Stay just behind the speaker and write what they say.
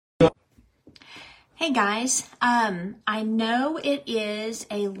Hey guys, I know it is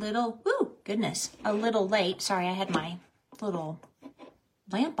a little late. Sorry, I had my little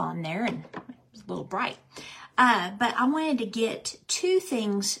lamp on there and it was a little bright. But I wanted to get two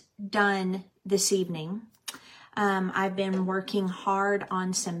things done this evening. I've been working hard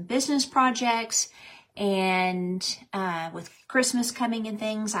on some business projects, and with Christmas coming and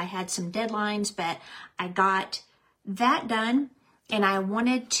things, I had some deadlines, but I got that done. And I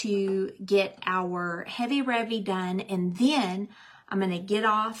wanted to get our heavy Revy done, and then I'm going to get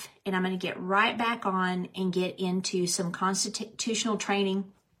off and I'm going to get right back on and get into some constitutional training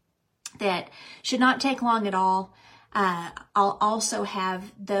that should not take long at all. I'll also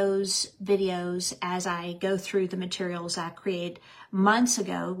have those videos as I go through the materials I created months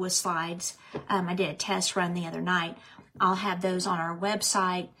ago with slides. I did a test run the other night. I'll have those on our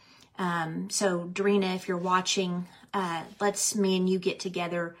website. So Dorina, if you're watching, let's me and you get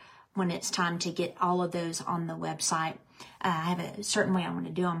together when it's time to get all of those on the website. I have a certain way I want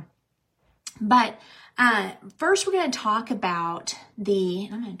to do them. But first we're going to talk about I'm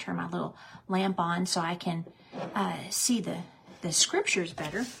going to turn my little lamp on so I can see the scriptures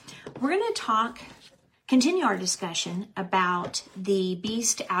better. We're going to continue our discussion about the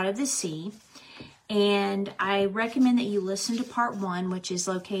beast out of the sea. And I recommend that you listen to part 1, which is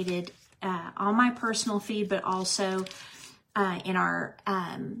located on my personal feed, but also in our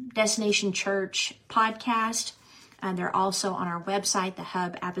Destination Church podcast. They're also on our website, the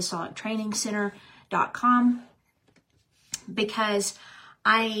Hub Apostolic Training Center.com, because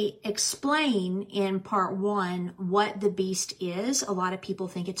I explain in part 1 what the beast is. A lot of people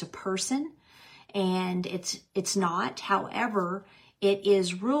think it's a person, and it's not. However, it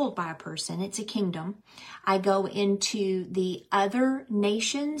is ruled by a person. It's a kingdom. I go into the other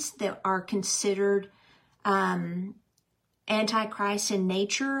nations that are considered Antichrist in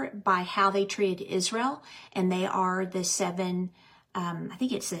nature by how they treated Israel. And they are the seven, I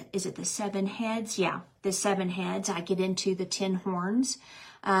think is it the 7 heads? Yeah, the 7 heads. I get into the 10 horns.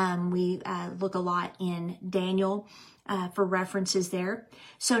 We look a lot in Daniel for references there.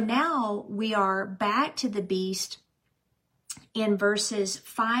 So now we are back to the beast in verses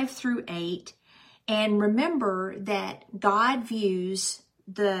 5 through 8. And remember that God views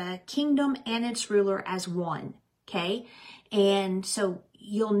the kingdom and its ruler as one. Okay. And so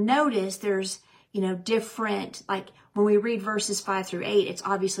you'll notice there's, different, like when we read verses 5 through 8, it's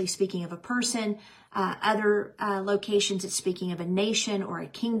obviously speaking of a person. Other locations, it's speaking of a nation or a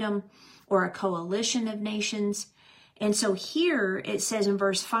kingdom or a coalition of nations. And so here it says in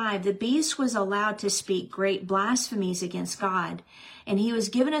verse 5, the beast was allowed to speak great blasphemies against God, and he was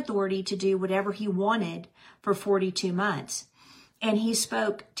given authority to do whatever he wanted for 42 months. And he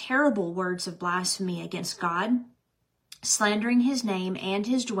spoke terrible words of blasphemy against God, slandering his name and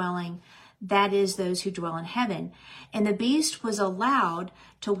his dwelling, that is, those who dwell in heaven. And the beast was allowed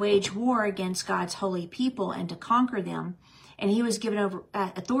to wage war against God's holy people and to conquer them. And he was given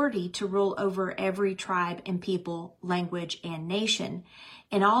authority to rule over every tribe and people, language, and nation.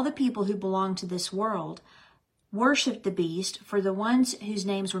 And all the people who belong to this world worshiped the beast, for the ones whose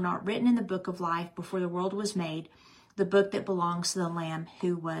names were not written in the book of life before the world was made, the book that belongs to the Lamb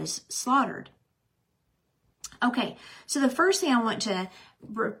who was slaughtered. Okay, so the first thing I want to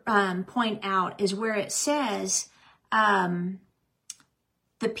point out is where it says the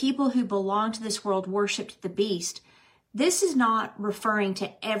people who belong to this world worshiped the beast. This is not referring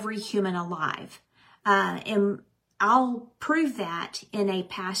to every human alive. And I'll prove that in a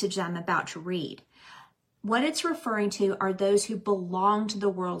passage that I'm about to read. What it's referring to are those who belong to the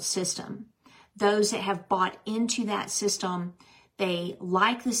world system. Those that have bought into that system. They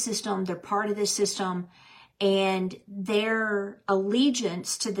like the system. They're part of the system. And their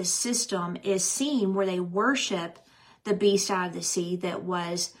allegiance to the system is seen where they worship the beast out of the sea that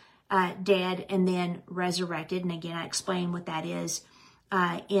was dead and then resurrected. And again, I explain what that is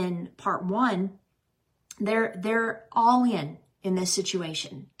in part 1. They're all in this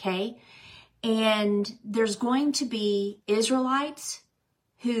situation, okay? And there's going to be Israelites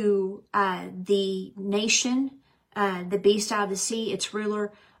who the nation, the beast out of the sea, its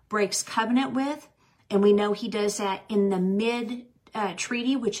ruler, breaks covenant with. And we know he does that in the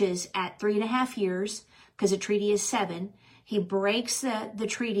mid-treaty, which is at 3.5 years, because a treaty is 7. He breaks the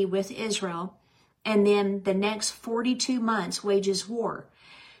treaty with Israel, and then the next 42 months wages war.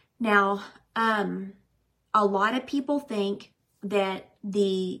 Now, a lot of people think that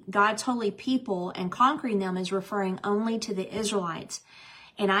the God's holy people and conquering them is referring only to the Israelites.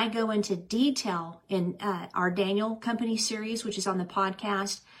 And I go into detail in our Daniel Company series, which is on the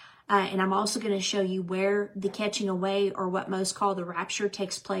podcast, And I'm also going to show you where the catching away, or what most call the rapture,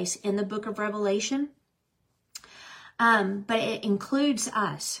 takes place in the book of Revelation. But it includes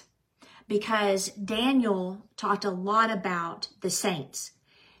us, because Daniel talked a lot about the saints.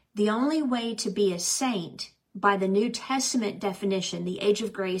 The only way to be a saint by the New Testament definition, the age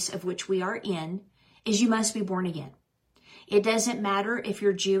of grace of which we are in, is you must be born again. It doesn't matter if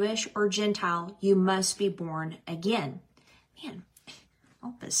you're Jewish or Gentile, you must be born again. Man,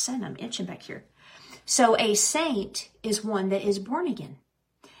 all of a sudden I'm itching back here. So a saint is one that is born again.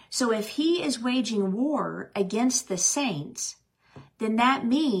 So if he is waging war against the saints, then that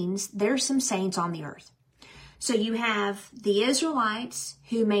means there's some saints on the earth. So you have the Israelites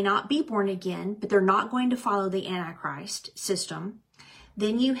who may not be born again, but they're not going to follow the Antichrist system.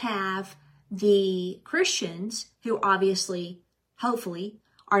 Then you have the Christians who obviously, hopefully,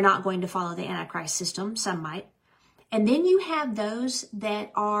 are not going to follow the Antichrist system. Some might. And then you have those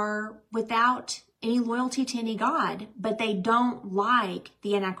that are without any loyalty to any God, but they don't like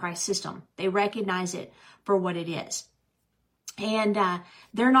the Antichrist system. They recognize it for what it is. And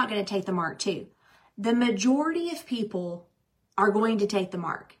they're not going to take the mark too. The majority of people are going to take the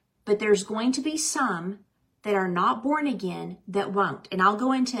mark, but there's going to be some that are not born again that won't. And I'll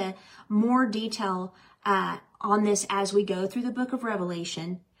go into more detail on this as we go through the book of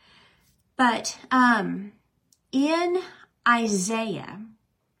Revelation. But in Isaiah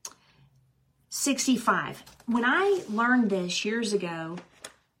 65, when I learned this years ago,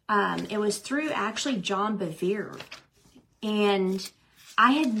 it was through actually John Bevere. And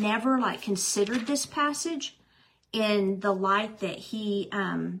I had never considered this passage in the light that he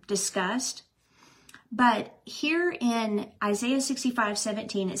discussed. But here in Isaiah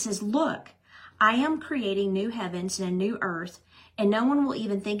 65:17, it says, "Look, I am creating new heavens and a new earth, and no one will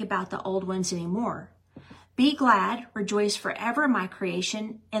even think about the old ones anymore. Be glad, rejoice forever in my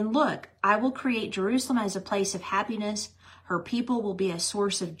creation, and look, I will create Jerusalem as a place of happiness. Her people will be a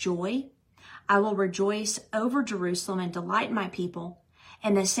source of joy. I will rejoice over Jerusalem and delight in my people,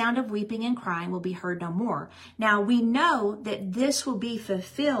 and the sound of weeping and crying will be heard no more." Now, we know that this will be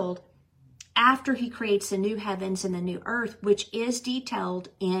fulfilled after he creates the new heavens and the new earth, which is detailed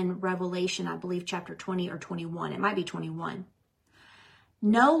in Revelation, I believe, chapter 20 or 21. It might be 21.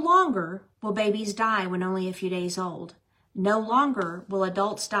 No longer will babies die when only a few days old. No longer will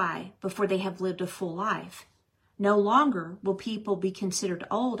adults die before they have lived a full life. No longer will people be considered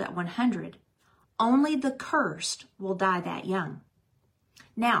old at 100. Only the cursed will die that young.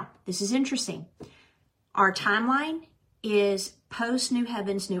 Now, this is interesting. Our timeline is post new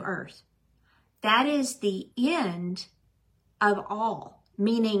heavens, new earth. That is the end of all,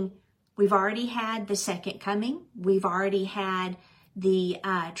 meaning we've already had the second coming. We've already had the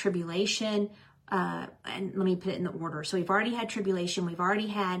tribulation, and let me put it in the order. So we've already had tribulation. We've already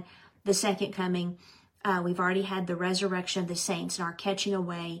had the second coming. We've already had the resurrection of the saints and our catching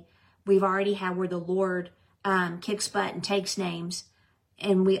away. We've already had where the Lord kicks butt and takes names.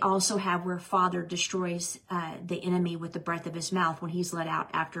 And we also have where Father destroys the enemy with the breath of his mouth when he's let out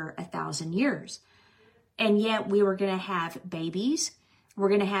after 1,000 years. And yet we were going to have babies. We're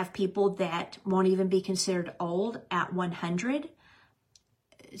going to have people that won't even be considered old at 100.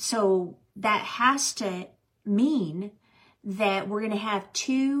 So that has to mean that we're going to have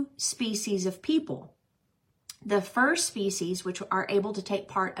two species of people. The first species, which are able to take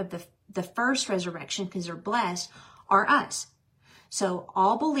part of the first resurrection because they're blessed, are us. So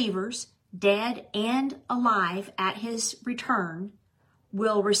all believers, dead and alive at his return,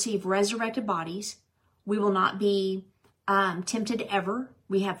 will receive resurrected bodies. We will not be tempted ever.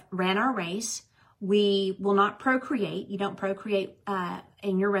 We have ran our race. We will not procreate. You don't procreate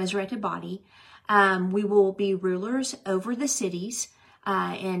in your resurrected body. We will be rulers over the cities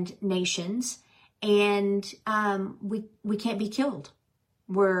and nations. And we can't be killed.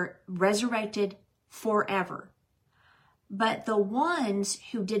 We're resurrected forever. But the ones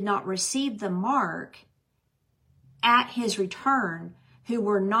who did not receive the mark at his return, who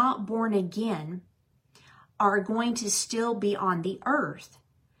were not born again, are going to still be on the earth.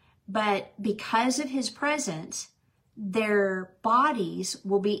 But because of his presence, their bodies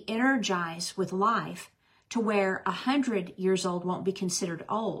will be energized with life to where 100 years old won't be considered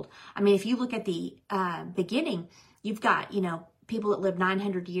old. I mean, if you look at the beginning, you've got, people that live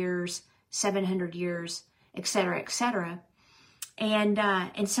 900 years, 700 years, et cetera, et cetera.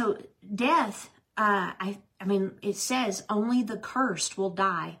 And so death, I mean, it says only the cursed will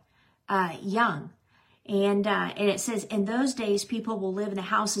die young. And it says, in those days, people will live in the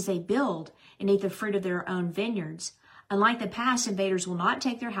houses they build and eat the fruit of their own vineyards. Unlike the past, invaders will not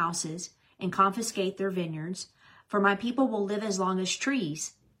take their houses and confiscate their vineyards. For my people will live as long as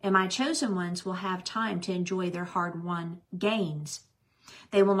trees, and my chosen ones will have time to enjoy their hard-won gains.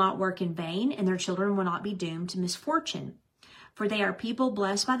 They will not work in vain, and their children will not be doomed to misfortune. For they are people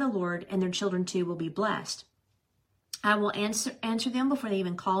blessed by the Lord, and their children too will be blessed. I will answer them before they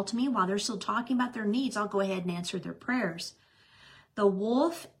even call to me. While they're still talking about their needs, I'll go ahead and answer their prayers. The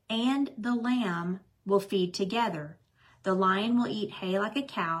wolf and the lamb will feed together. The lion will eat hay like a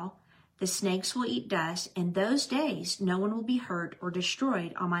cow. The snakes will eat dust. In those days, no one will be hurt or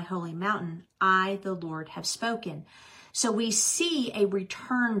destroyed on my holy mountain. I, the Lord, have spoken. So we see a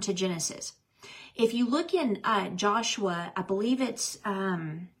return to Genesis. If you look in Joshua, I believe it's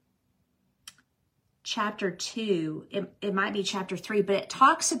chapter 2, it might be chapter 3, but it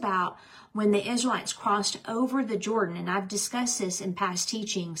talks about when the Israelites crossed over the Jordan, and I've discussed this in past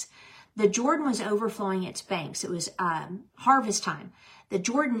teachings. The Jordan was overflowing its banks. It was harvest time. The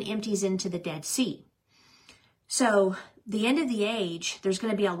Jordan empties into the Dead Sea. So the end of the age, there's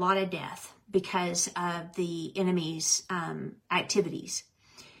going to be a lot of death because of the enemy's activities.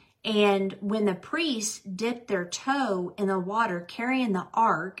 And when the priests dipped their toe in the water carrying the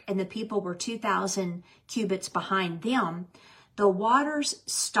ark, and the people were 2,000 cubits behind them, the waters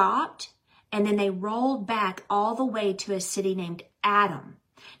stopped, and then they rolled back all the way to a city named Adam.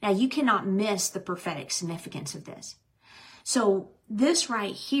 Now, you cannot miss the prophetic significance of this. So this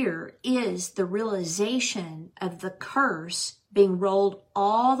right here is the realization of the curse being rolled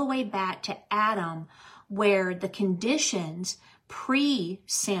all the way back to Adam, where the conditions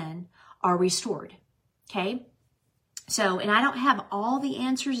pre-sin are restored. Okay? So, and I don't have all the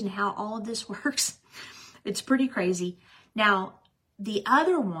answers and how all of this works. It's pretty crazy. Now, the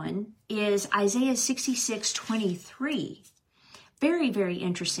other one is Isaiah 66:23. Very, very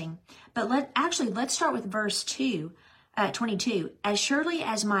interesting. But let's start with verse 22. As surely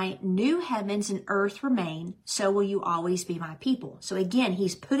as my new heavens and earth remain, so will you always be my people. So again,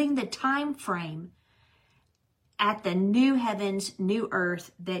 he's putting the time frame at the new heavens, new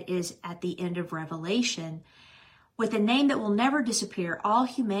earth that is at the end of Revelation. With a name that will never disappear, all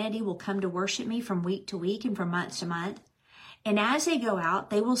humanity will come to worship me from week to week and from month to month. And as they go out,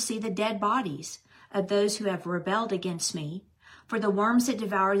 they will see the dead bodies of those who have rebelled against me. For the worms that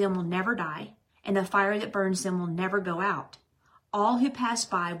devour them will never die, and the fire that burns them will never go out. All who pass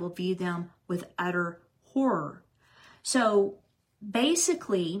by will view them with utter horror. So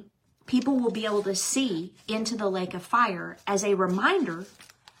basically, people will be able to see into the lake of fire as a reminder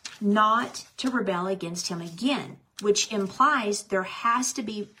not to rebel against him again, which implies there has to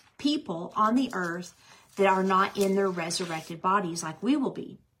be people on the earth that are not in their resurrected bodies like we will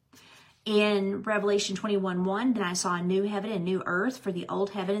be. In Revelation 21:1, then I saw a new heaven and new earth, for the old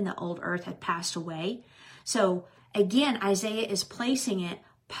heaven and the old earth had passed away. So again, Isaiah is placing it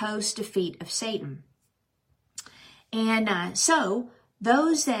post-defeat of Satan. And so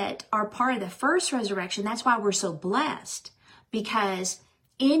those that are part of the first resurrection, that's why we're so blessed, because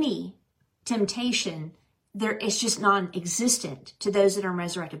any temptation, it's just non-existent to those that are in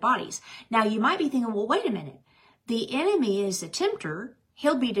resurrected bodies. Now, you might be thinking, well, wait a minute. The enemy is the tempter.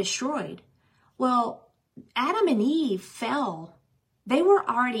 He'll be destroyed. Well, Adam and Eve fell. They were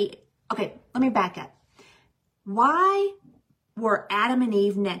already, okay, let me back up. Why were Adam and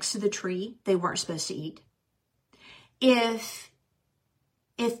Eve next to the tree they weren't supposed to eat? If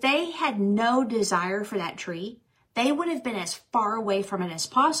they had no desire for that tree, they would have been as far away from it as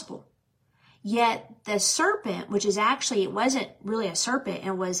possible. Yet the serpent, which is actually, it wasn't really a serpent,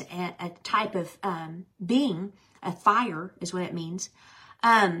 it was a type of being, a fire is what it means,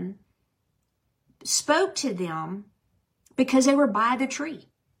 spoke to them because they were by the tree.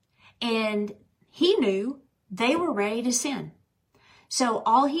 And he knew they were ready to sin. So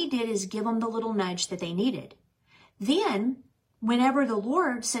all he did is give them the little nudge that they needed. Then, whenever the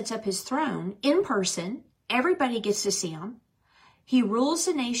Lord sets up his throne in person, everybody gets to see him. He rules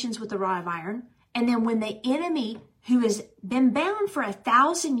the nations with a rod of iron. And then when the enemy, who has been bound for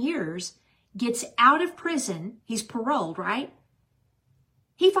 1,000 years, gets out of prison, he's paroled, right?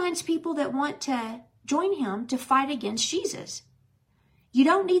 He finds people that want to join him to fight against Jesus. You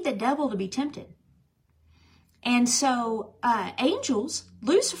don't need the devil to be tempted. And so angels,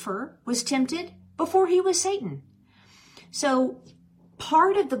 Lucifer was tempted before he was Satan. So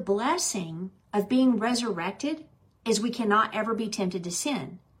part of the blessing of being resurrected is we cannot ever be tempted to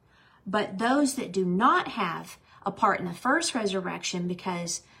sin. But those that do not have a part in the first resurrection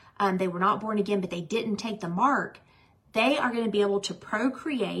because they were not born again, but they didn't take the mark, they are going to be able to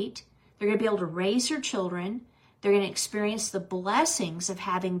procreate. They're going to be able to raise their children. They're going to experience the blessings of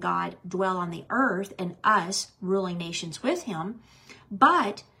having God dwell on the earth and us ruling nations with him.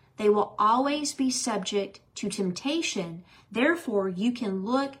 But They will always be subject to temptation. Therefore, you can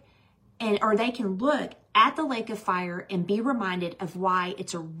look or they can look at the lake of fire and be reminded of why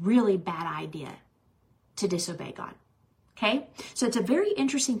it's a really bad idea to disobey God. Okay, so it's a very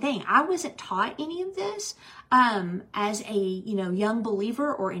interesting thing. I wasn't taught any of this as a young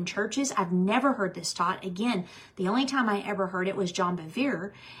believer or in churches. I've never heard this taught. Again, the only time I ever heard it was John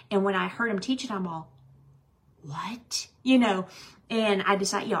Bevere, and when I heard him teach it, I'm all, what? And I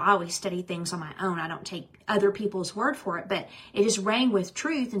decided, I always study things on my own. I don't take other people's word for it, but it just rang with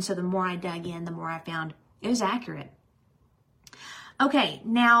truth. And so the more I dug in, the more I found it was accurate. Okay,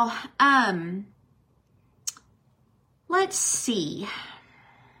 now, let's see.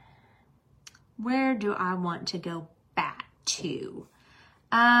 Where do I want to go back to?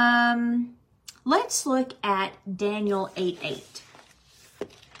 Let's look at Daniel 8:8.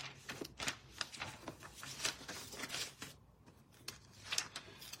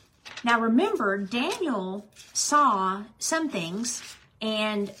 Now remember, Daniel saw some things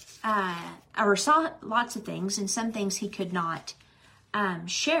or saw lots of things, and some things he could not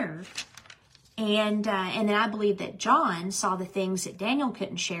share. And then I believe that John saw the things that Daniel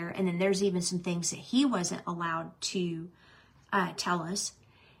couldn't share, and then there's even some things that he wasn't allowed to tell us.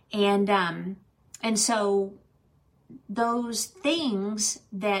 And so those things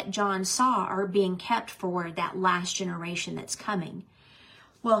that John saw are being kept for that last generation that's coming.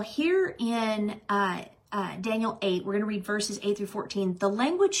 Well, here in Daniel 8, we're going to read verses 8 through 14. The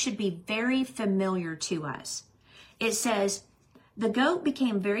language should be very familiar to us. It says, "The goat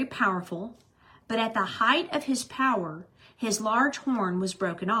became very powerful, but at the height of his power, his large horn was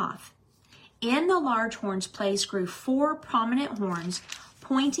broken off. In the large horn's place grew 4 prominent horns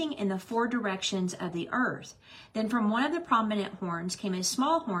pointing in the 4 directions of the earth. Then from one of the prominent horns came a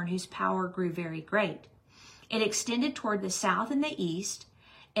small horn whose power grew very great. It extended toward the south and the east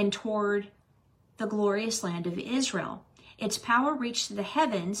and toward the glorious land of Israel. Its power reached to the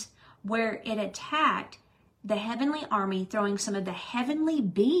heavens, where it attacked the heavenly army, throwing some of the heavenly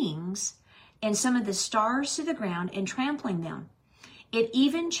beings and some of the stars to the ground and trampling them. It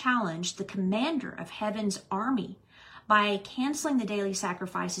even challenged the commander of heaven's army by canceling the daily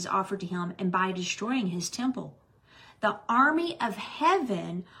sacrifices offered to him and by destroying his temple. The army of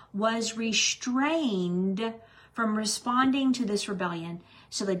heaven was restrained from responding to this rebellion,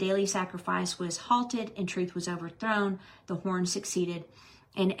 so the daily sacrifice was halted and truth was overthrown. The horn succeeded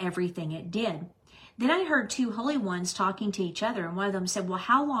in everything it did. Then I heard 2 holy ones talking to each other, and one of them said, well,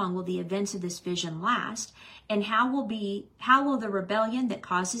 how long will the events of this vision last? And how will the rebellion that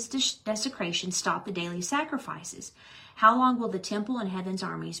causes desecration stop the daily sacrifices? How long will the temple and heaven's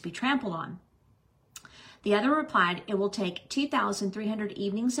armies be trampled on? The other replied, it will take 2,300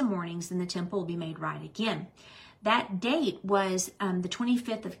 evenings and mornings, and the temple will be made right again. That date was the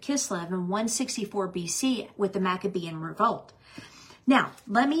 25th of Kislev in 164 BC with the Maccabean revolt. Now,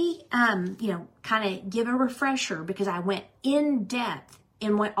 let me, kind of give a refresher, because I went in depth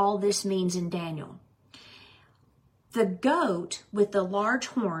in what all this means in Daniel. The goat with the large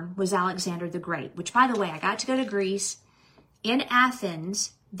horn was Alexander the Great, which, by the way, I got to go to Greece. In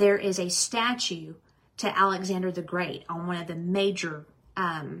Athens, there is a statue to Alexander the Great on one of the major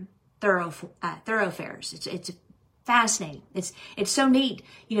thoroughfares. It's fascinating. It's so neat,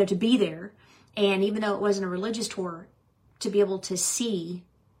 to be there. And even though it wasn't a religious tour, to be able to see,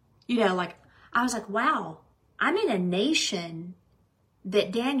 I was like, wow, I'm in a nation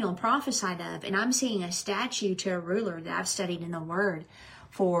that Daniel prophesied of, and I'm seeing a statue to a ruler that I've studied in the Word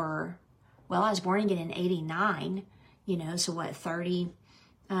for, I was born again in 89, so what,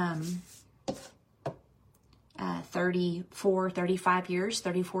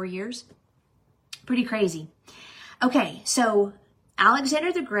 34 years? Pretty crazy. Okay, so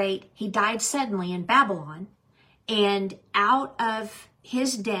Alexander the Great, he died suddenly in Babylon, and out of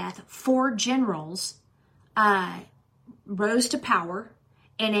his death, 4 generals rose to power,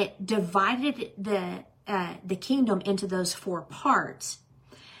 and it divided the kingdom into those 4 parts.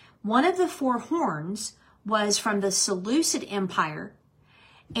 One of the 4 horns was from the Seleucid Empire,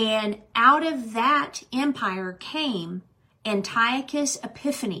 and out of that empire came Antiochus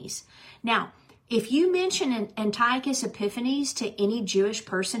Epiphanes. Now, if you mention Antiochus Epiphanes to any Jewish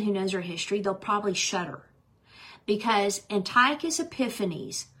person who knows their history, they'll probably shudder, because Antiochus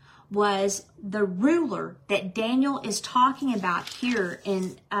Epiphanes was the ruler that Daniel is talking about here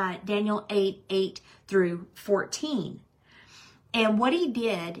in Daniel 8 through 14. And what he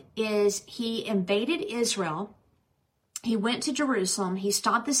did is he invaded Israel. He went to Jerusalem. He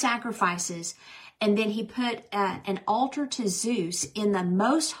stopped the sacrifices. And then he put an altar to Zeus in the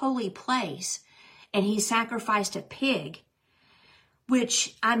most holy place. And he sacrificed a pig.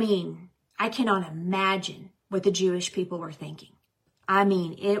 which, I mean, I cannot imagine what the Jewish people were thinking. I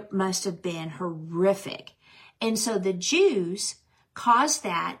mean, it must have been horrific. And so the Jews called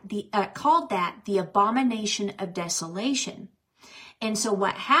that the abomination of desolation. And so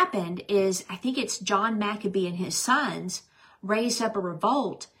what happened is, I think it's John Maccabee and his sons raised up a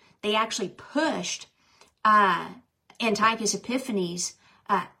revolt. They actually pushed Antiochus Epiphanes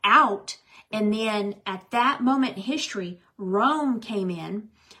out. And then at that moment in history, Rome came in.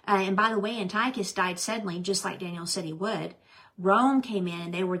 And by the way, Antiochus died suddenly, just like Daniel said he would. Rome came in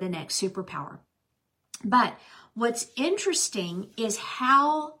and they were the next superpower. But what's interesting is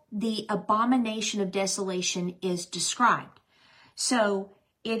how the abomination of desolation is described. So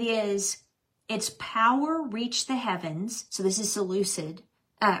its power reached the heavens. So this is Seleucid,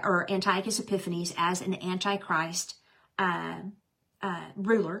 or Antiochus Epiphanes as an antichrist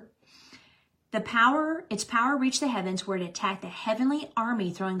ruler. Its power reached the heavens where it attacked the heavenly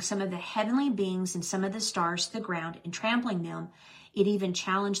army, throwing some of the heavenly beings and some of the stars to the ground and trampling them. It even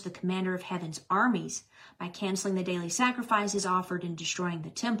challenged the commander of heaven's armies by canceling the daily sacrifices offered and destroying the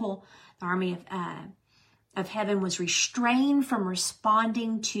temple. The army of heaven was restrained from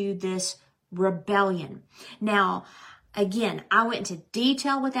responding to this rebellion. Now, again, I went into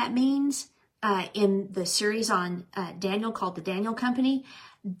detail what that means in the series on Daniel called The Daniel Company.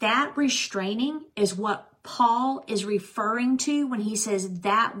 That restraining is what Paul is referring to when he says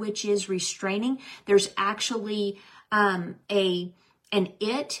that which is restraining. There's actually an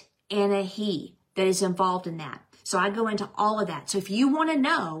it and a he that is involved in that. So I go into all of that. So if you want to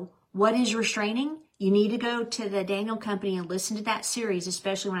know what is restraining, you need to go to the Daniel Company and listen to that series,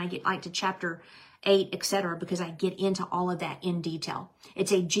 especially when I get like to chapter 8, etc., because I get into all of that in detail.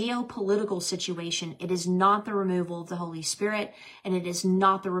 It's a geopolitical situation. It is not the removal of the Holy Spirit, and it is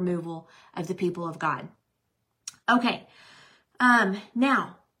not the removal of the people of God. Okay,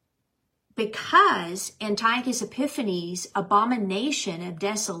 now, because Antiochus Epiphanes' abomination of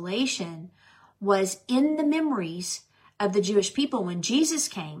desolation was in the memories of the Jewish people when Jesus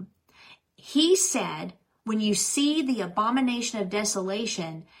came, he said, when you see the abomination of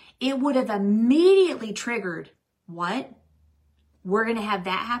desolation, it would have immediately triggered, what? We're going to have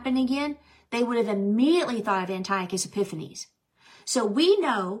that happen again? They would have immediately thought of Antiochus Epiphanes. So we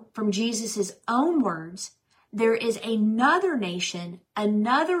know from Jesus' own words, there is another nation,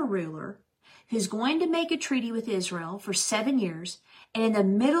 another ruler, who's going to make a treaty with Israel for 7 years. And in the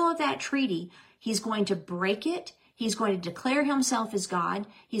middle of that treaty, he's going to break it. He's going to declare himself as God.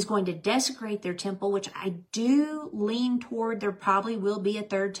 He's going to desecrate their temple, which I do lean toward there probably will be a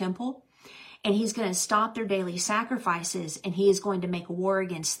third temple. And he's going to stop their daily sacrifices, and he is going to make war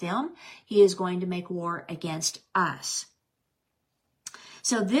against them. He is going to make war against us.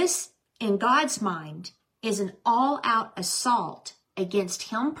 So this, in God's mind, is an all-out assault against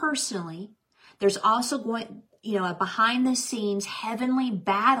him personally. There's also going, a behind-the-scenes heavenly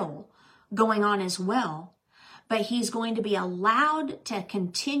battle going on as well. But he's going to be allowed to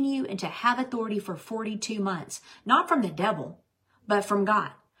continue and to have authority for 42 months, not from the devil, but from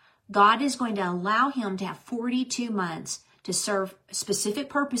God. God is going to allow him to have 42 months to serve specific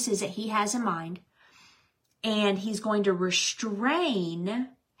purposes that he has in mind. And he's going to restrain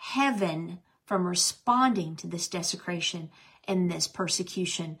heaven from responding to this desecration and this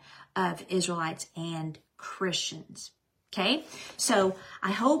persecution of Israelites and Christians. Okay, so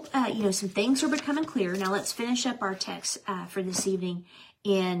I hope, some things are becoming clear. Now let's finish up our text for this evening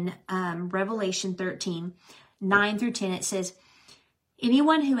in Revelation 13, 9 through 10. It says,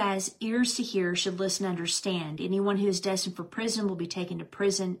 anyone who has ears to hear should listen and understand. Anyone who is destined for prison will be taken to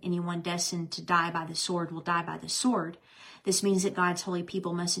prison. Anyone destined to die by the sword will die by the sword. This means that God's holy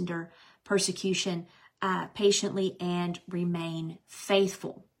people must endure persecution patiently and remain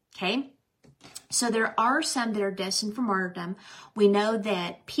faithful. Okay? So there are some that are destined for martyrdom. We know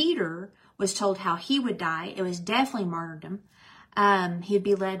that Peter was told how he would die. It was definitely martyrdom. He'd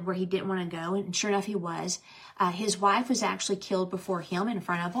be led where he didn't want to go, and sure enough, he was. His wife was actually killed before him in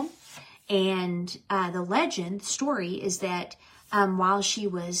front of him. And the story is that while she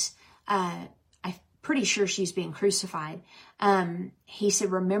was, I'm pretty sure she's being crucified, he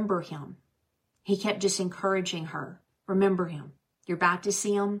said, remember him. He kept just encouraging her. Remember him. You're about to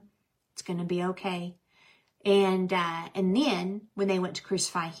see him. It's going to be okay. And then when they went to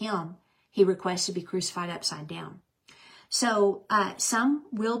crucify him, he requested to be crucified upside down. So some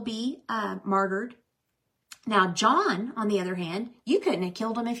will be martyred. Now, John, on the other hand, you couldn't have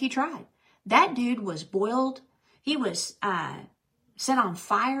killed him if you tried. That dude was boiled. He was set on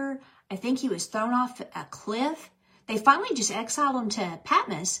fire. I think he was thrown off a cliff. They finally just exiled him to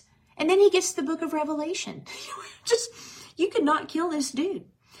Patmos. And then he gets the book of Revelation. You could not kill this dude.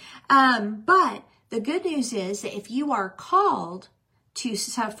 But the good news is that if you are called to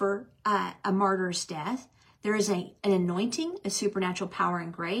suffer a martyr's death, there is an anointing, a supernatural power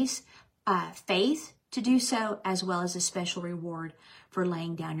and grace, faith to do so, as well as a special reward for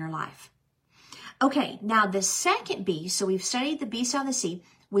laying down your life. Okay, now the second beast, so we've studied the beast out of the sea.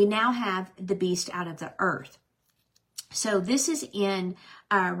 We now have the beast out of the earth. So this is in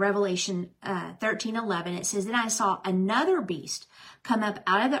Revelation 13:11. It says, "Then I saw another beast come up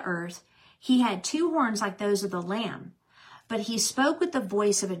out of the earth. He had 2 horns like those of the lamb, but he spoke with the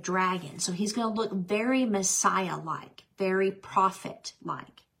voice of a dragon." So he's going to look very Messiah-like, very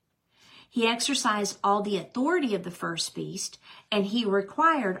prophet-like. "He exercised all the authority of the first beast, and he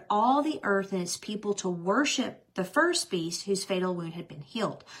required all the earth and its people to worship the first beast whose fatal wound had been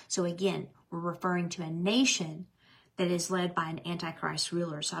healed." So again, we're referring to a nation that is led by an Antichrist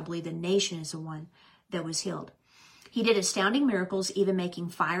ruler. So I believe the nation is the one that was healed. "He did astounding miracles, even making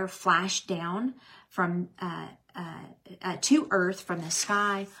fire flash down from to earth from the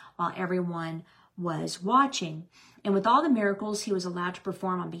sky while everyone was watching. And with all the miracles he was allowed to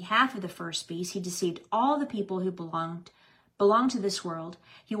perform on behalf of the first beast, he deceived all the people who belonged to this world.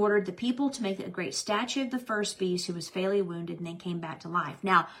 He ordered the people to make a great statue of the first beast who was fatally wounded and then came back to life."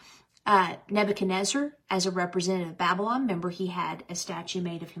 Now, Nebuchadnezzar, as a representative of Babylon, remember he had a statue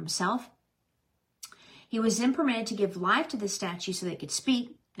made of himself. He was then permitted to give life to the statue so they could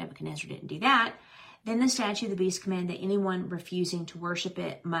speak. Nebuchadnezzar didn't do that. Then the statue of the beast commanded that anyone refusing to worship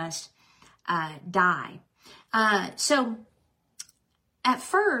it must die. So at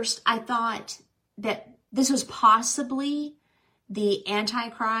first I thought that this was possibly the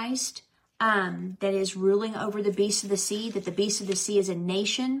Antichrist that is ruling over the beast of the sea, that the beast of the sea is a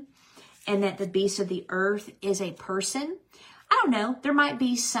nation and that the beast of the earth is a person. I don't know. There might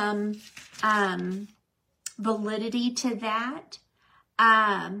be some validity to that.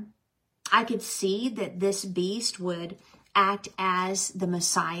 I could see that this beast would act as the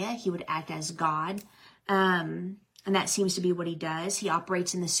Messiah. He would act as God. And that seems to be what he does. He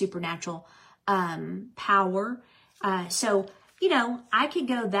operates in the supernatural power. So, I could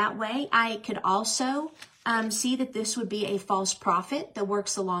go that way. I could also see that this would be a false prophet that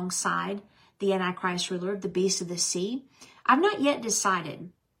works alongside the Antichrist ruler of the beast of the sea. I've not yet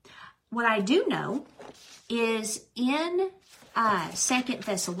decided. What I do know is in 2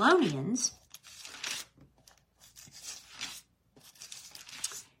 Thessalonians,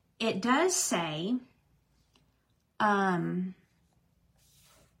 it does say,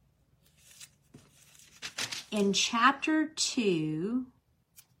 in chapter 2,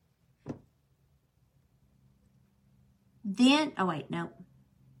 this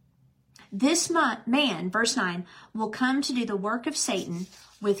man, verse 9, will come to do the work of Satan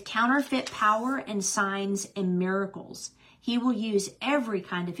with counterfeit power and signs and miracles. He will use every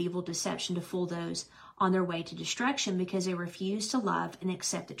kind of evil deception to fool those on their way to destruction because they refuse to love and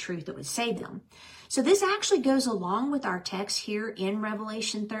accept the truth that would save them. So this actually goes along with our text here in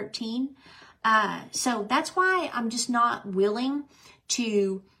Revelation 13. So that's why I'm just not willing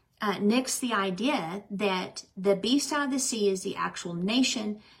to nix the idea that the beast out of the sea is the actual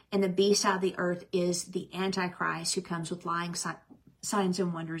nation and the beast out of the earth is the Antichrist who comes with lying signs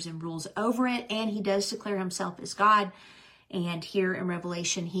and wonders and rules over it. And he does declare himself as God. And here in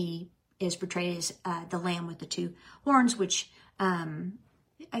Revelation, he is portrayed as the lamb with the 2 horns, which,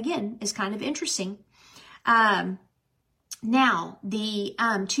 again, is kind of interesting. Now, the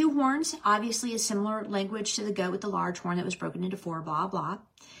 2 horns obviously is similar language to the goat with the large horn that was broken into 4, blah, blah.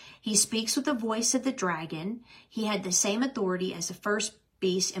 He speaks with the voice of the dragon. He had the same authority as the first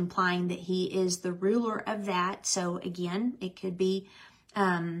beast, implying that he is the ruler of that. So again, it could be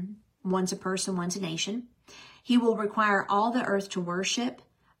one's a person, one's a nation. He will require all the earth to worship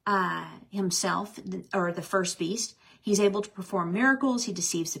himself, or the first beast. He's able to perform miracles. He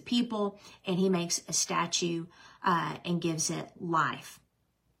deceives the people, and he makes a statue and gives it life.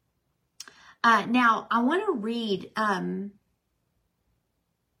 Now, I want to read,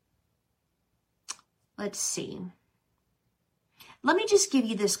 let's see. Let me just give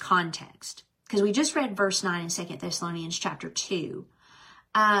you this context, because we just read verse 9 in 2 Thessalonians chapter 2.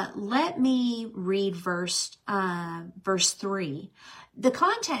 Let me read verse 3. The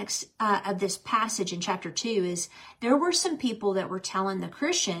context of this passage in chapter 2 is there were some people that were telling the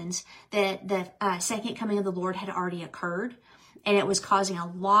Christians that the second coming of the Lord had already occurred, and it was causing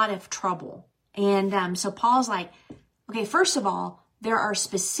a lot of trouble. And so Paul's like, okay, first of all, there are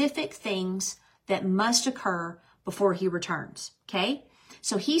specific things that must occur before he returns. Okay?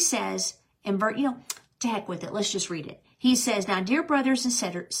 So he says, to heck with it, let's just read it. He says, now, dear brothers and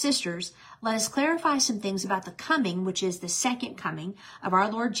sisters, let us clarify some things about the coming, which is the second coming of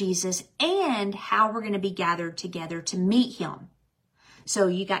our Lord Jesus, and how we're going to be gathered together to meet him. So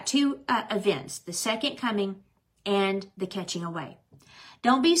you got two events, the second coming and the catching away.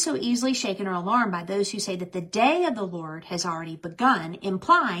 Don't be so easily shaken or alarmed by those who say that the day of the Lord has already begun,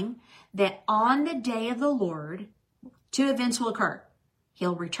 implying that on the day of the Lord, two events will occur.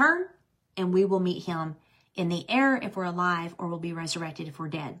 He'll return, and we will meet him in the air if we're alive, or we'll be resurrected if we're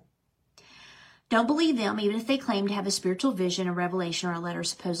dead. Don't believe them, even if they claim to have a spiritual vision, a revelation, or a letter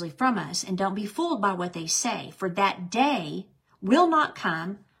supposedly from us, and don't be fooled by what they say, for that day will not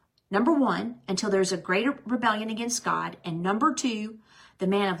come, number one, until there's a greater rebellion against God, and number two, the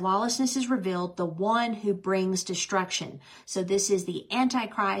man of lawlessness is revealed, the one who brings destruction. So this is the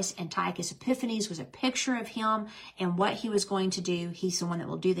Antichrist. Antiochus Epiphanes was a picture of him and what he was going to do. He's the one that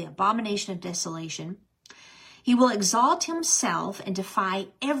will do the abomination of desolation. He will exalt himself and defy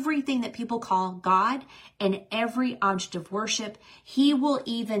everything that people call God and every object of worship. He will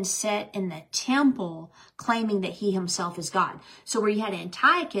even sit in the temple claiming that he himself is God. So where you had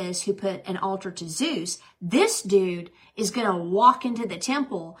Antiochus who put an altar to Zeus, this dude is going to walk into the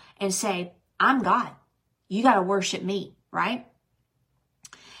temple and say, I'm God. You got to worship me, right?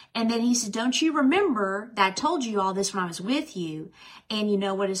 And then he said, don't you remember that I told you all this when I was with you? And you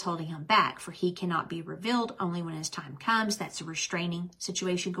know what is holding him back, for he cannot be revealed only when his time comes. That's a restraining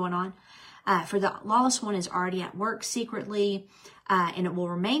situation going on. For the lawless one is already at work secretly, and it will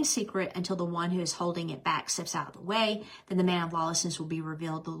remain secret until the one who is holding it back steps out of the way. Then the man of lawlessness will be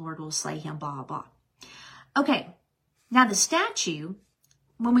revealed. The Lord will slay him, blah, blah, blah. Okay, now the statue,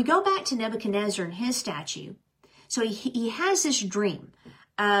 when we go back to Nebuchadnezzar and his statue, so he has this dream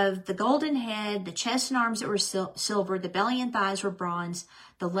of the golden head, the chest and arms that were silver, the belly and thighs were bronze,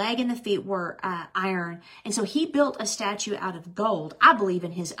 the leg and the feet were iron. And so he built a statue out of gold, I believe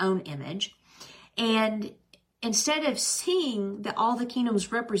in his own image. And instead of seeing that all the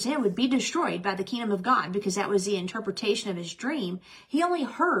kingdoms represented would be destroyed by the kingdom of God, because that was the interpretation of his dream, he only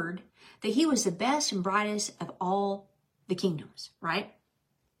heard that he was the best and brightest of all the kingdoms, right?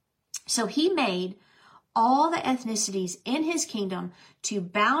 So he made all the ethnicities in his kingdom to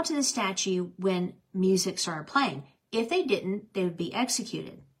bow to the statue when music started playing. If they didn't, they would be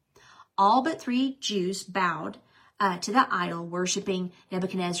executed. All but 3 Jews bowed to the idol, worshiping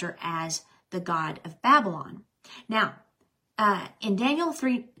Nebuchadnezzar as the god of Babylon. Now, in Daniel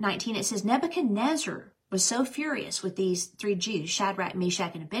 3:19, it says, Nebuchadnezzar was so furious with these 3 Jews, Shadrach,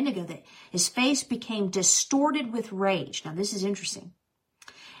 Meshach, and Abednego, that his face became distorted with rage. Now, this is interesting.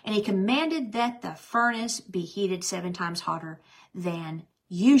 And he commanded that the furnace be heated 7 times hotter than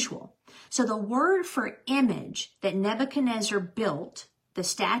usual. So the word for image that Nebuchadnezzar built, the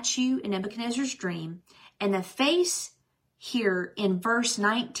statue in Nebuchadnezzar's dream, and the face here in verse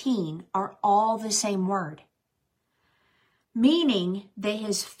 19 are all the same word. Meaning that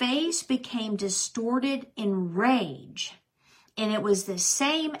his face became distorted in rage. And it was the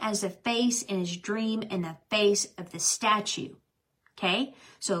same as the face in his dream and the face of the statue. Okay,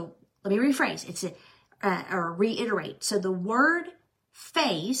 so let me rephrase. It's or reiterate. So the word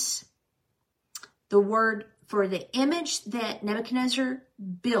face, the word for the image that Nebuchadnezzar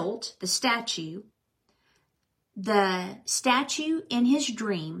built, the statue in his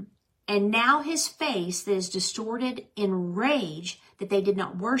dream, and now his face that is distorted in rage that they did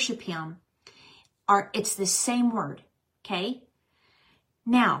not worship him, it's the same word. Okay,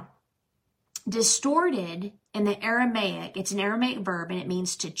 now distorted in the Aramaic, it's an Aramaic verb and it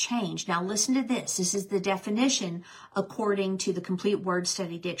means to change. Now listen to this. This is the definition according to the Complete Word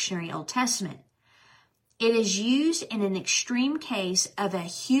Study Dictionary Old Testament. It is used in an extreme case of a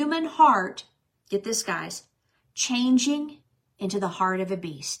human heart, get this guys, changing into the heart of a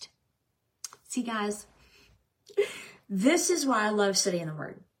beast. See guys, this is why I love studying the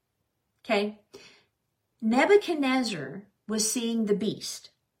Word. Okay? Nebuchadnezzar was seeing the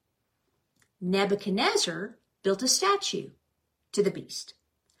beast. Nebuchadnezzar built a statue to the beast.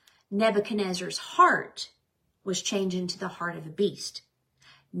 Nebuchadnezzar's heart was changed into the heart of a beast.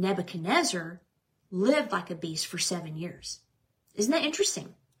 Nebuchadnezzar lived like a beast for 7 years. Isn't that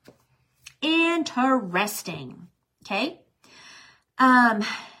interesting? Interesting. Okay.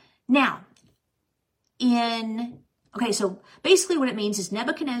 So basically what it means is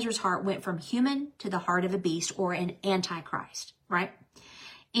Nebuchadnezzar's heart went from human to the heart of a beast, or an antichrist, right?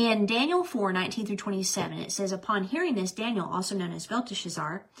 In Daniel 4:19 through 27, it says, upon hearing this, Daniel, also known as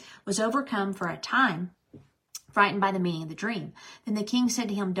Belteshazzar, was overcome for a time, frightened by the meaning of the dream. Then the king said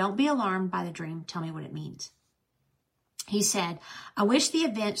to him, don't be alarmed by the dream. Tell me what it means. He said, I wish the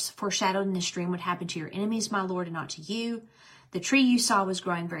events foreshadowed in this dream would happen to your enemies, my Lord, and not to you. The tree you saw was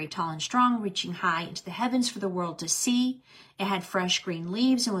growing very tall and strong, reaching high into the heavens for the world to see. It had fresh green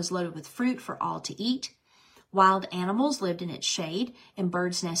leaves and was loaded with fruit for all to eat. Wild animals lived in its shade, and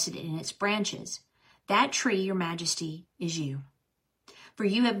birds nested in its branches. That tree, your majesty, is you. For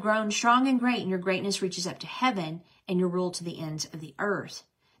you have grown strong and great, and your greatness reaches up to heaven, and your rule to the ends of the earth.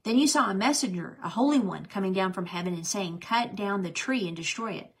 Then you saw a messenger, a holy one, coming down from heaven and saying, cut down the tree and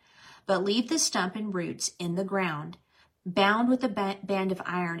destroy it, but leave the stump and roots in the ground, bound with a band of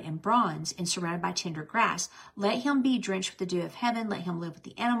iron and bronze and surrounded by tender grass. Let him be drenched with the dew of heaven. Let him live with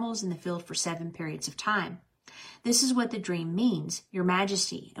the animals in the field for 7 periods of time. This is what the dream means, your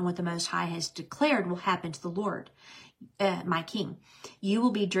majesty, and what the Most High has declared will happen to the Lord, my king. You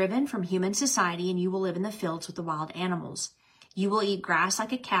will be driven from human society, and you will live in the fields with the wild animals. You will eat grass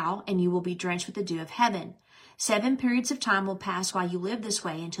like a cow, and you will be drenched with the dew of heaven. 7 periods of time will pass while you live this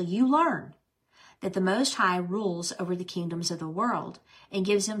way until you learn that the Most High rules over the kingdoms of the world and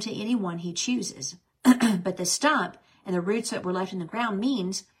gives them to anyone he chooses. But the stump and the roots that were left in the ground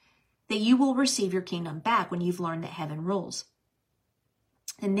means that you will receive your kingdom back when you've learned that heaven rules.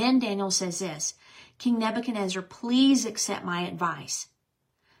 And then Daniel says this, King Nebuchadnezzar, please accept my advice.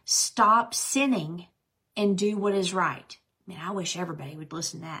 Stop sinning and do what is right. Man, I wish everybody would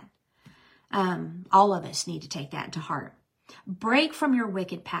listen to that. All of us need to take that to heart. Break from your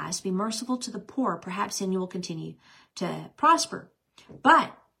wicked past. Be merciful to the poor. Perhaps then you will continue to prosper.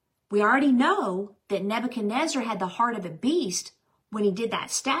 But we already know that Nebuchadnezzar had the heart of a beast when he did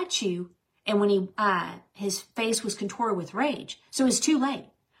that statue and when he his face was contorted with rage. So it's too late.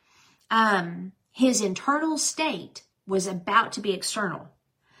 His internal state was about to be external.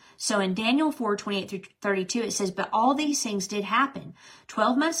 So in Daniel 4:28-32, it says, but all these things did happen.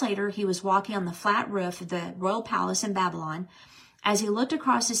 12 months later, he was walking on the flat roof of the royal palace in Babylon. As he looked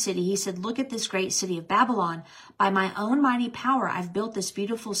across the city, he said, look at this great city of Babylon. By my own mighty power, I've built this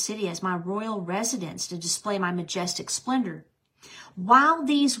beautiful city as my royal residence to display my majestic splendor. While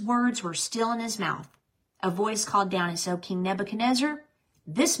these words were still in his mouth, a voice called down and said, King Nebuchadnezzar,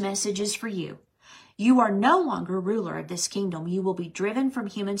 this message is for you. You are no longer ruler of this kingdom. You will be driven from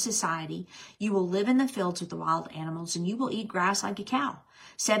human society. You will live in the fields with the wild animals, and you will eat grass like a cow.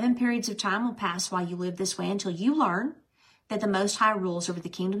 7 periods of time will pass while you live this way until you learn that the Most High rules over the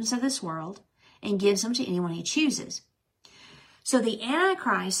kingdoms of this world and gives them to anyone he chooses. So the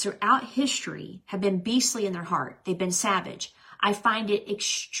Antichrists throughout history have been beastly in their heart. They've been savage. I find it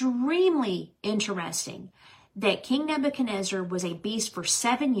extremely interesting that King Nebuchadnezzar was a beast for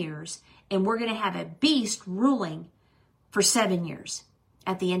 7 years, and we're going to have a beast ruling for 7 years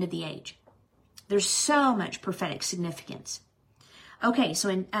at the end of the age. There's so much prophetic significance. Okay, so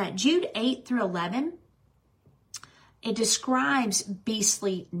in Jude 8-11, it describes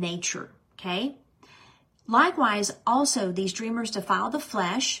beastly nature, okay? Likewise, also, these dreamers defile the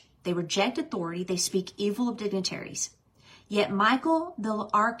flesh, they reject authority, they speak evil of dignitaries. Yet Michael, the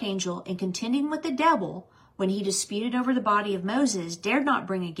archangel, in contending with the devil, when he disputed over the body of Moses, dared not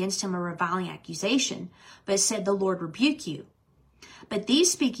bring against him a reviling accusation, but said, the Lord rebuke you. But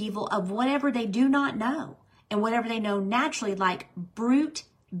these speak evil of whatever they do not know, and whatever they know naturally, like brute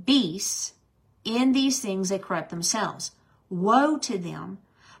beasts. In these things they corrupt themselves. Woe to them,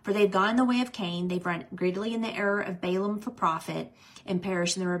 for they've gone the way of Cain, they've run greedily in the error of Balaam for profit, and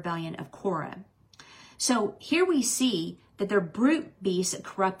perished in the rebellion of Korah. So here we see that they're brute beasts that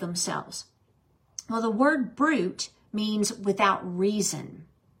corrupt themselves. Well, the word brute means without reason,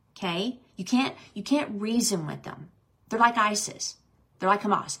 okay? You can't reason with them. They're like ISIS. They're like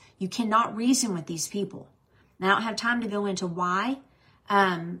Hamas. You cannot reason with these people. Now, I don't have time to go into why.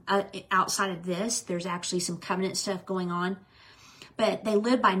 Outside of this, there's actually some covenant stuff going on. But they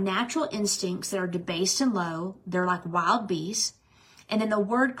live by natural instincts that are debased and low. They're like wild beasts. And then the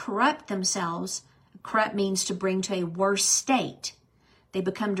word corrupt themselves, corrupt means to bring to a worse state. They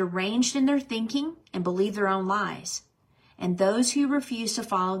become deranged in their thinking and believe their own lies. And those who refuse to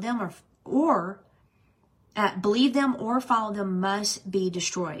follow them or believe them or follow them must be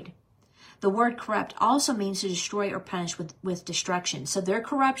destroyed. The word corrupt also means to destroy or punish with destruction. So their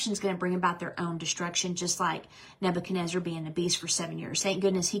corruption is going to bring about their own destruction, just like Nebuchadnezzar being a beast for 7 years. Thank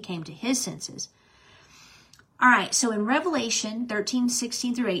goodness he came to his senses. All right, so in Revelation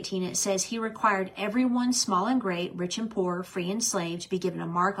 13:16-18, it says, he required everyone, small and great, rich and poor, free and slave, to be given a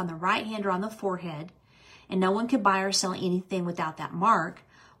mark on the right hand or on the forehead, and no one could buy or sell anything without that mark,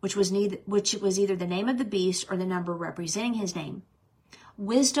 which was either the name of the beast or the number representing his name.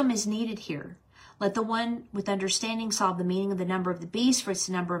 Wisdom is needed here. Let the one with understanding solve the meaning of the number of the beast, for it's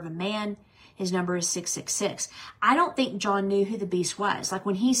the number of a man. his number is 666. I don't think John knew who the beast was. Like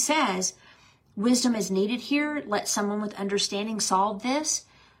when he says, wisdom is needed here, let someone with understanding solve this,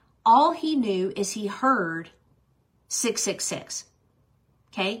 all he knew is he heard 666.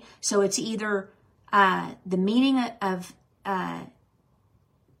 Okay, so it's either the meaning of,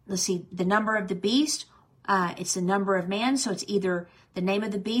 let's see, the number of the beast, it's the number of man, so it's either the name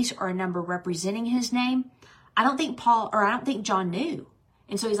of the beast or a number representing his name. I don't think John knew.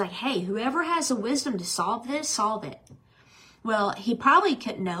 And so he's like, hey, whoever has the wisdom to solve this, solve it. Well, he probably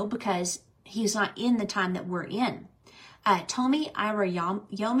couldn't know because he's not in the time that we're in. Tomi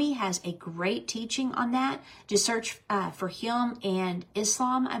Yomi has a great teaching on that. Just search for him and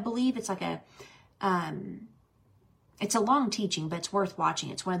Islam, I believe. It's like it's a long teaching, but it's worth watching.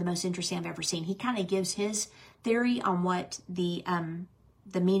 It's one of the most interesting I've ever seen. He kind of gives his theory on what the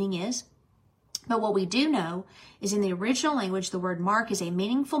meaning is. But what we do know is in the original language, the word mark is a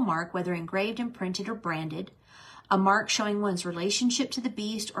meaningful mark, whether engraved, imprinted, or branded. A mark showing one's relationship to the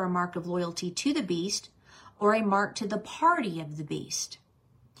beast, or a mark of loyalty to the beast, or a mark to the party of the beast.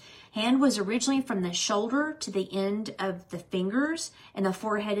 Hand was originally from the shoulder to the end of the fingers, and the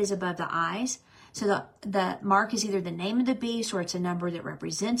forehead is above the eyes. So the mark is either the name of the beast, or it's a number that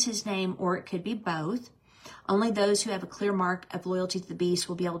represents his name, or it could be both. Only those who have a clear mark of loyalty to the beast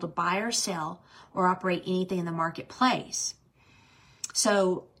will be able to buy or sell or operate anything in the marketplace.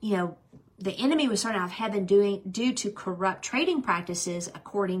 So, the enemy was thrown out of heaven due to corrupt trading practices,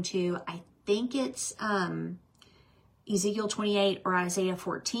 according to, I think it's Ezekiel 28 or Isaiah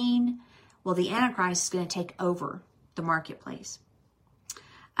 14. Well, the Antichrist is going to take over the marketplace.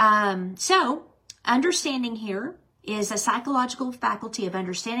 So, understanding here is a psychological faculty of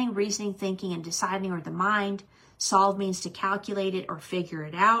understanding, reasoning, thinking, and deciding, or the mind. Solve means to calculate it or figure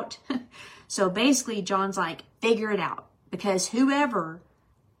it out. So basically, John's like, figure it out. Because whoever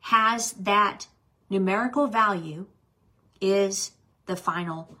has that numerical value is the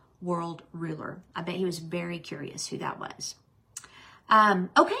final world ruler. I bet he was very curious who that was.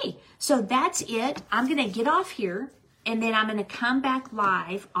 Okay, so that's it. I'm going to get off here, and then I'm going to come back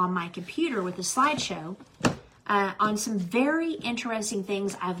live on my computer with a slideshow on some very interesting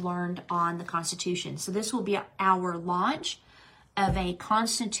things I've learned on the Constitution. So this will be our launch of a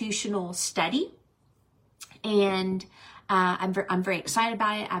constitutional study, and I'm very excited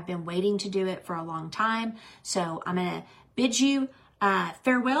about it. I've been waiting to do it for a long time. So I'm going to bid you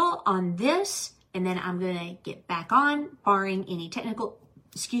farewell on this, and then I'm going to get back on, barring any technical,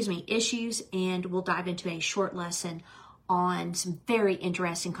 issues, and we'll dive into a short lesson on some very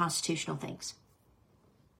interesting constitutional things.